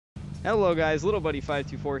Hello guys, Little Buddy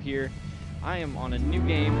 524 here. I am on a new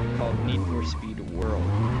game called Need for Speed World.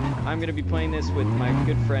 I'm going to be playing this with my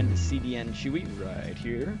good friend CDN Chewy right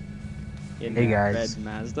here in Hey that guys. red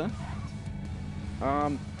Mazda.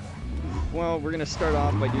 Well, we're going to start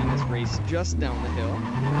off by doing this race just down the hill.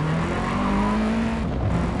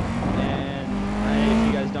 And if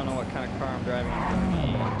you guys don't know what kind of car I'm driving, I'm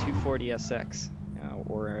driving a 240 SX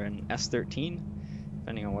or an S13,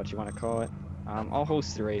 depending on what you want to call it. I'll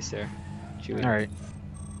host the race there. Chewy. Alright.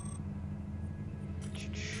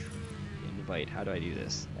 Invite. How do I do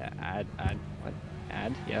this? Add. What?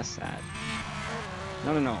 Add? Yes, add.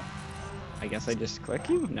 No. I guess I just click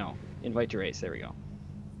you? No. Invite to race. There we go.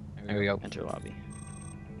 There we go. Enter lobby.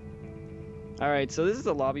 Alright, so this is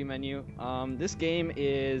the lobby menu. This game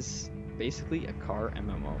is basically a car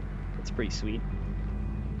MMO. It's pretty sweet.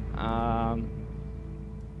 I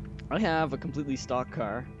have a completely stock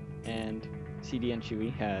car, and CD and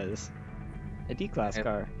Chewy has a D-Class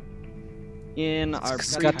car.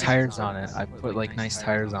 It's got tires on it. I put like nice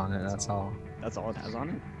tires on it, that's all. That's all it has on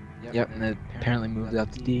it? Yep, and it apparently moved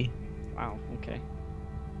up to D. Wow, okay.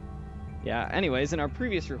 Yeah, anyways, in our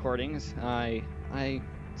previous recordings, I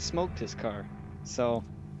smoked his car. So,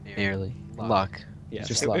 Barely. Luck. yeah,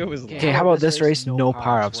 Just it luck. was luck. Okay, how about this race? No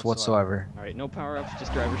power-ups whatsoever. Alright, no power-ups,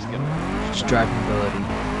 just driver skill. Just driving ability.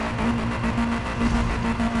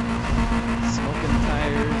 Smoking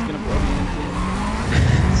tires, gonna blow the engine.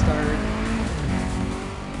 Start.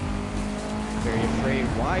 Very afraid.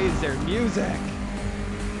 Why is there music?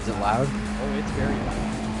 Is it loud? Oh, it's very loud.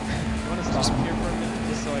 You wanna stop here for a minute,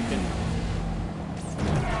 just so I can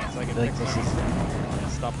Like fix this this? is- Yeah,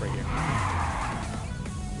 stop right here.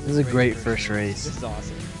 This is a great first race. This is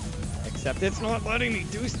awesome. Except it's not letting me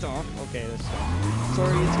do stuff. Okay, let's stop.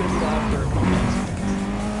 Sorry, it's gonna be loud for a couple minutes.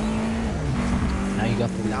 Now you got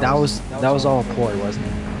the lead. That was all a ploy, wasn't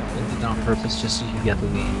it? They did it on purpose just so you could get the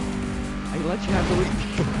lead. I let you have the lead. I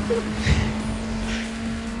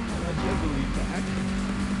let you have the lead back.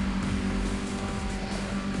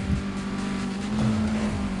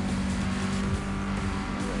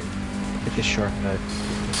 Pick a shortcut.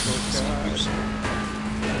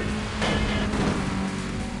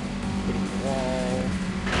 Hitting the wall.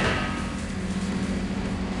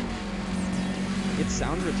 It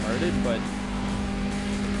sounds retarded, but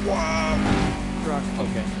wow. Truck.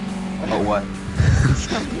 Okay. Oh, what? It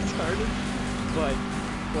sounds retarded, but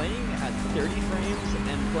playing at 30 frames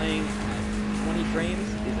and playing at 20 frames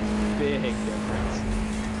is a big difference.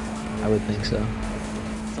 I would think so.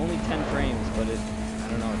 It's only 10 frames, but I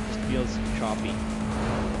don't know, it just feels choppy.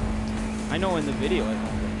 I know in the video it won't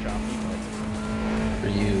feel choppy, but For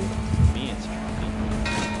you. for me it's choppy.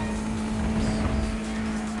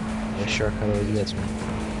 A shortcut always gets me.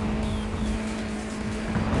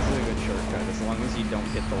 This is a good shortcut, as long as you don't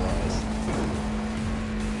hit the walls.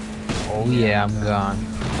 Oh yeah, I'm gone.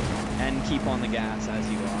 And keep on the gas as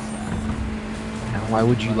you go off that. And why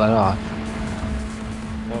would you let off?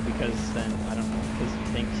 Well, because then, I don't know, because you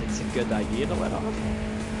think it's a good idea to let off?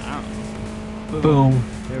 I don't know. Boom.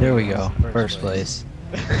 There we go. First place.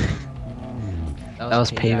 That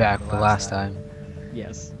was payback for last time.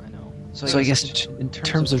 Yes, I know. So I guess in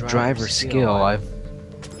terms of driver skill, I've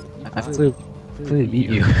clearly beat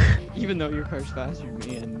you. Even though your car's faster than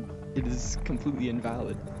me and it is completely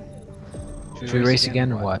invalid. Should we race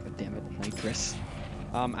again or what? God damn it, nitrous.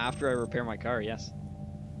 After I repair my car, yes.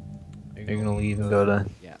 Are you gonna leave and go to?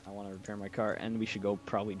 Yeah, I want to repair my car, and we should go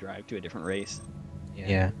probably drive to a different race.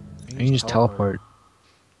 Yeah. You can just teleport.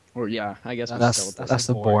 Or yeah, I guess we'll That's teleport.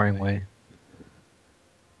 the boring way.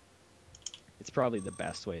 It's probably the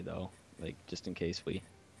best way though, like just in case we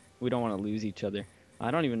don't want to lose each other.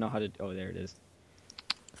 I don't even know how to. Oh, there it is.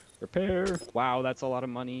 Repair. Wow, that's a lot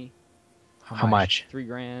of money. How much? 3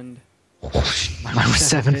 grand. Mine was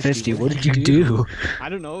 750. What did you do? I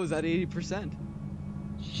don't know. Is that 80%?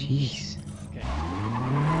 Jeez. Okay.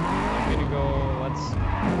 I'm gonna go.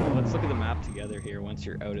 Let's look at the map together here. Once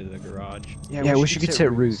you're out of the garage. Yeah, I wish you could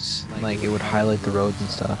set routes. Like it would highlight the roads and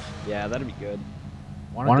stuff. Yeah, that'd be good.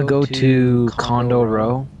 Want to go to Condo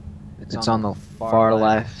Row? It's on the far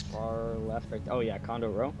left. Far left, right. Oh yeah, Condo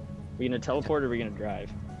Row. Are we gonna teleport or are we gonna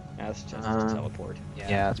drive? Yeah, let's just teleport.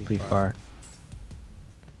 Yeah, it's pretty far.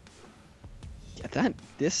 Yeah,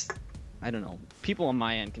 this, I don't know. People on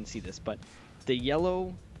my end can see this, but this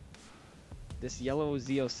yellow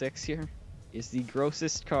Z06 here is the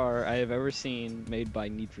grossest car I have ever seen made by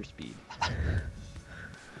Need for Speed.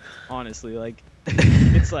 Honestly, like,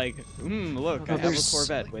 it's like, look, I have a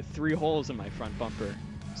Corvette with 3 holes in my front bumper.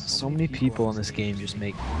 So many people in this game just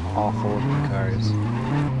make awful looking cars.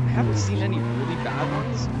 I haven't seen any really bad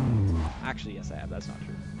ones. Actually, yes, I have. That's not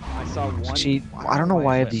true. I saw one. Actually, I don't know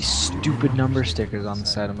why I have these stupid number stickers on the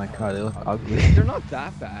side of my car. They look ugly. They're not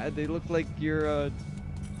that bad. They look like your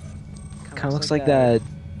Kind of looks like that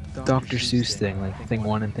Dr. Seuss thing, like thing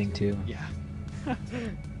 1 and thing 2. Yeah.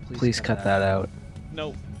 Please cut that out.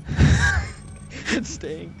 No. It's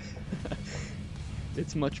staying.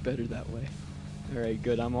 It's much better that way. Alright,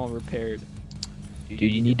 good. I'm all repaired. Dude,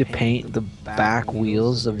 you need to paint the back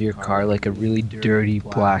wheels of your car like a really dirty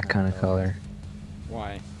black kind of color.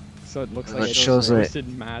 Why? So it looks It like it shows those that-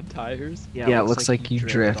 roasted mad tires? Yeah, it looks like you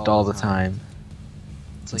drift all the time.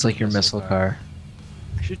 It's like your missile car.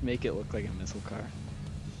 I should make it look like a missile car.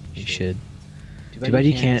 You should. Too bad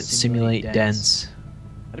you can't simulate dents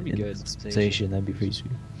That'd be in good. station. That'd be pretty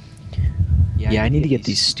sweet. Yeah, I need to get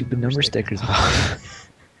these stupid number stickers off.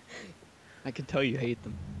 I can tell you hate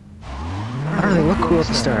them. I don't know, they look cool at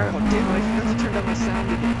the start. Oh, damn it, I forgot to turn down my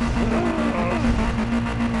sound again.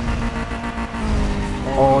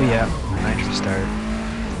 Oh yeah, nitro start.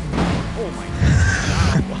 Oh my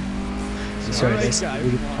god. Sorry, Alright, nice. guys,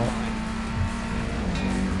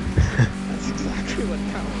 that's exactly what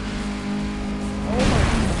counts.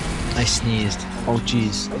 Oh I sneezed. Oh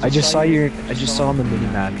jeez. I just saw on the mini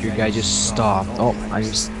map your guy just stopped. Oh, I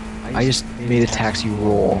just made a taxi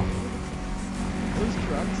roll. my. Those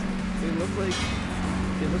trucks, they look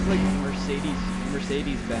like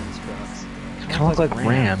Mercedes-Benz trucks. Kind of look like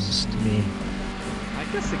Rams to me. I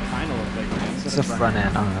guess it kind of look like Rams. It's the front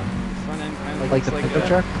end, I don't know. The front end kind of Like the pickup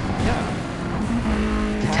truck? Yeah.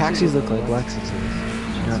 The taxis look like Lexuses.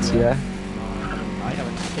 Did you not see that? I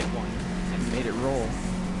haven't hit one and made it roll.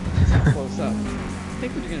 It's how close up. I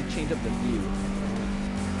think we're gonna change up the view.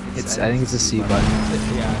 I think it's a C button.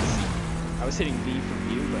 Yeah, C. I was hitting V for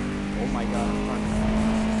view, but oh my god, I'm fine.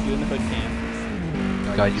 Doing the hood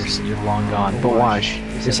cam. God, you're long gone. But watch,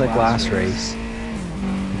 just like last race.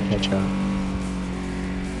 Catch up.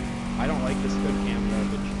 I don't like this hood cam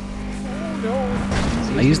garbage. Oh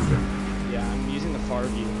no! I used the Yeah, I'm using the far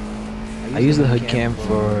view. I use the hood cam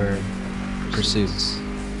for pursuits,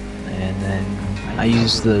 and then I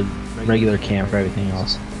use the regular cam for everything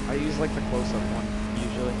else. I use like the close-up one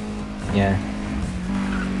usually. Yeah.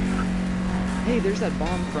 Hey, there's that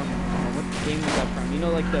bomb from what game was that from? You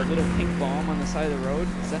know, like that little pink bomb on the side of the road.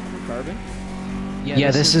 Is that from Carbon?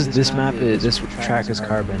 Yeah, this track is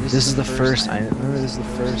Carbon. This is the first. I remember this is the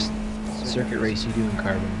first circuit race you do in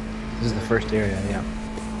Carbon. This is the first area, yeah.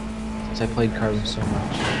 Since I played Carbon so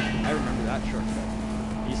much. I remember that shortcut.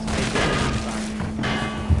 I used to take it all the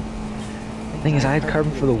time. The thing is, I had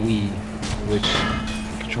Carbon for the Wii, which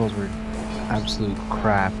the controls were absolute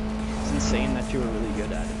crap. It's insane that you were really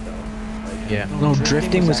good at it, though. Like, Yeah. No,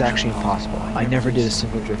 drifting was actually impossible. I never did a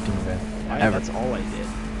single drifting event. Ever. That's all I did.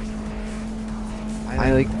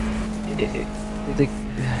 I like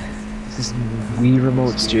this Wii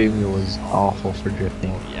remote steering wheel was awful for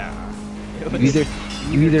drifting. Yeah.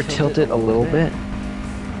 You either tilt it a little bit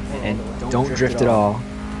and don't drift at all,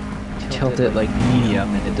 tilt it like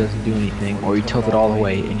medium and it doesn't do anything, or you tilt it all the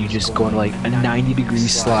way and you just go into like a 90-degree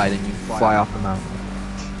slide and you fly off the mountain.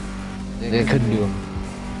 I couldn't do them.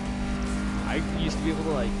 I used to be able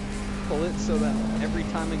to like pull it so that every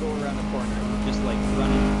time I go around a corner, I would just like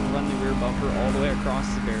run the rear bumper all the way across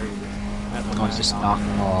the barriers. Oh, it's just knocking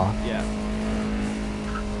them all off. Yeah.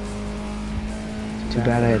 Too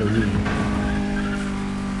bad I had a Wii.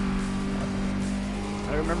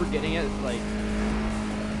 I remember getting it like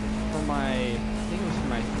for my, I think it was for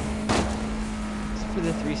my, was it for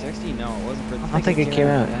the 360? No, it wasn't for the I don't think it came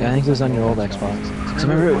out. I think it was on your old Xbox. Because I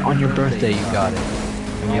remember on your birthday you got it.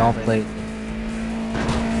 And we all played.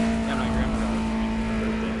 Yeah, my grandma got it for my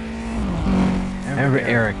birthday. I remember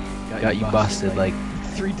Eric got you busted like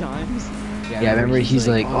 3 times? yeah, I remember he's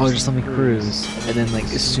like, oh, just let me cruise, and then like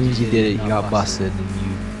as soon as you did it, you got busted and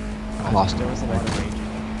you lost it. There was a lot of rage.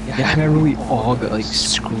 Yeah, I remember we all got like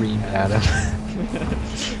screamed at him.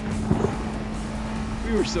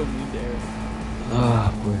 We were so mean to Eric.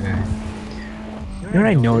 Oh, poor guy. You know what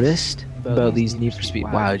I noticed about these Need for Speed?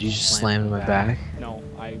 Wow, did you just slam in my back? No,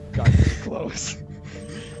 I got this close.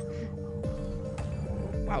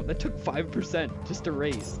 Wow, that took 5% just to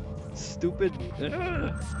race. Stupid.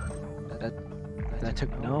 That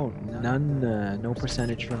took no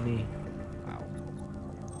percentage from me. Wow.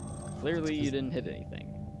 Clearly you didn't hit anything.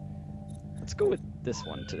 Let's go with this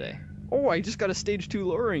one today. Oh, I just got a stage 2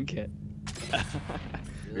 lowering kit.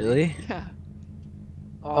 Really? Yeah.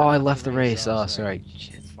 Oh, I left the race. Oh, sorry.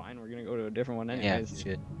 It's fine, we're gonna go to a different one Yeah, anyways.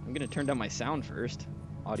 shit. I'm gonna turn down my sound first.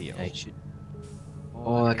 Audio. Yeah, you should.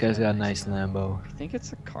 Oh, that guy's got a nice Lambo. I think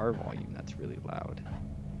it's a car volume that's really loud.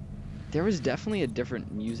 There was definitely a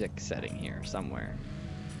different music setting here somewhere.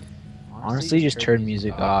 Honestly, just turn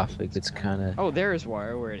music off. Like it's kind of. Oh, there's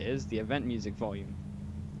where it is, the event music volume.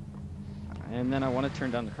 And then I want to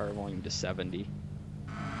turn down the car volume to 70.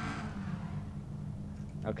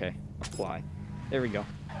 Okay, apply. There we go.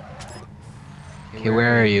 Okay,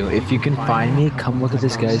 where are you? If you can find me, come look at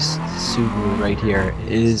this guy's Subaru right here.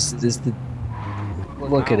 Is this the?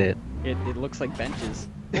 Look at Wow. it. It looks like benches.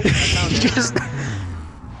 Oh, I found it. Just.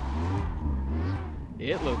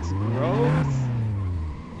 It looks gross.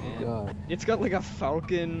 God. It's got like a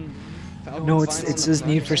Falcon No, sign on it the says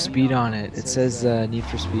front Need or for something. Speed on it. It says Need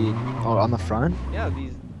for Speed. Oh, on the front? Yeah,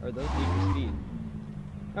 these are those Need for Speed.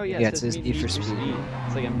 Oh yeah, Yeah, it says Need for Speed.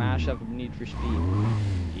 It's like a mashup of Need for Speed.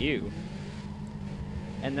 Ew.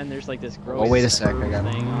 And then there's like this gross Oh, wait a sec, I got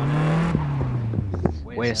it. thing on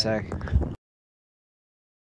it. Wait a sec.